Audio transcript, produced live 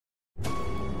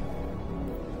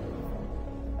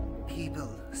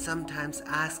People sometimes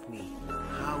ask me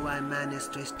how I manage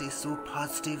to stay so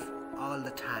positive all the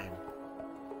time.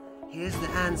 Here's the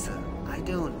answer: I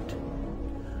don't.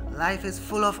 Life is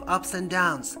full of ups and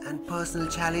downs and personal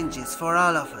challenges for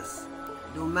all of us,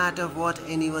 no matter what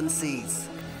anyone says.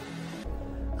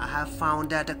 I have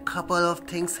found that a couple of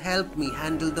things help me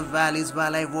handle the valleys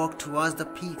while I walk towards the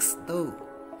peaks though.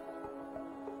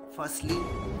 Firstly,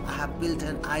 I have built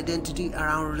an identity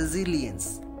around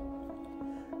resilience.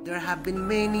 There have been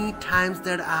many times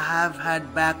that I have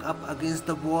had back up against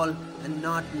the wall and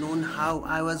not known how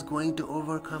I was going to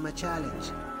overcome a challenge.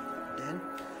 Then,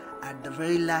 at the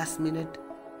very last minute,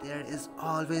 there is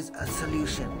always a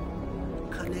solution,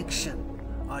 connection,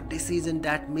 or decision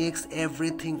that makes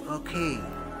everything okay.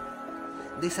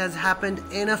 This has happened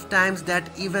enough times that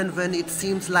even when it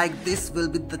seems like this will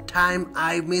be the time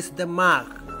I miss the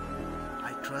mark,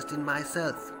 I trust in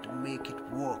myself to make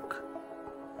it work.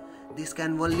 This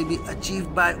can only be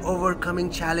achieved by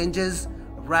overcoming challenges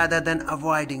rather than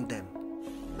avoiding them.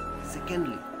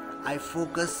 Secondly, I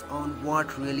focus on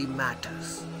what really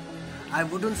matters. I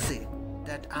wouldn't say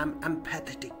that I'm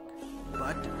empathetic,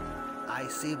 but I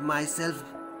save myself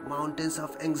mountains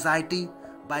of anxiety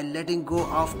by letting go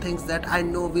of things that I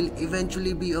know will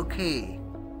eventually be okay.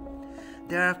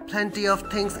 There are plenty of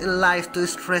things in life to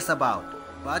stress about,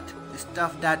 but the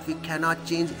stuff that we cannot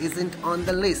change isn't on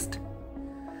the list.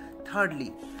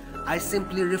 Thirdly, I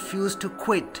simply refuse to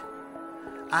quit.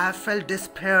 I have felt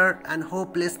despair and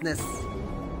hopelessness.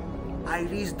 I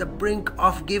reached the brink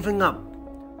of giving up,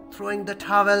 throwing the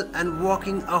towel and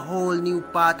walking a whole new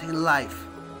path in life.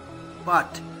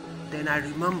 But then I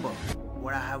remember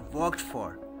what I have worked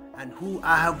for and who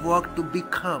I have worked to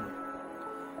become.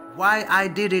 Why I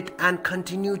did it and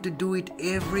continue to do it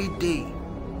every day.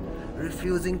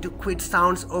 Refusing to quit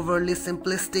sounds overly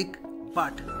simplistic,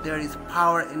 but there is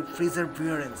power in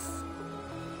perseverance.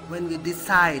 When we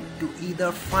decide to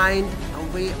either find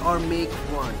a way or make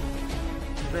one,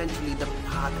 eventually the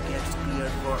path gets clear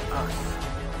for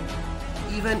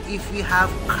us. Even if we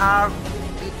have carved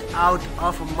it out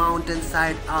of a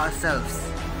mountainside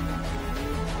ourselves.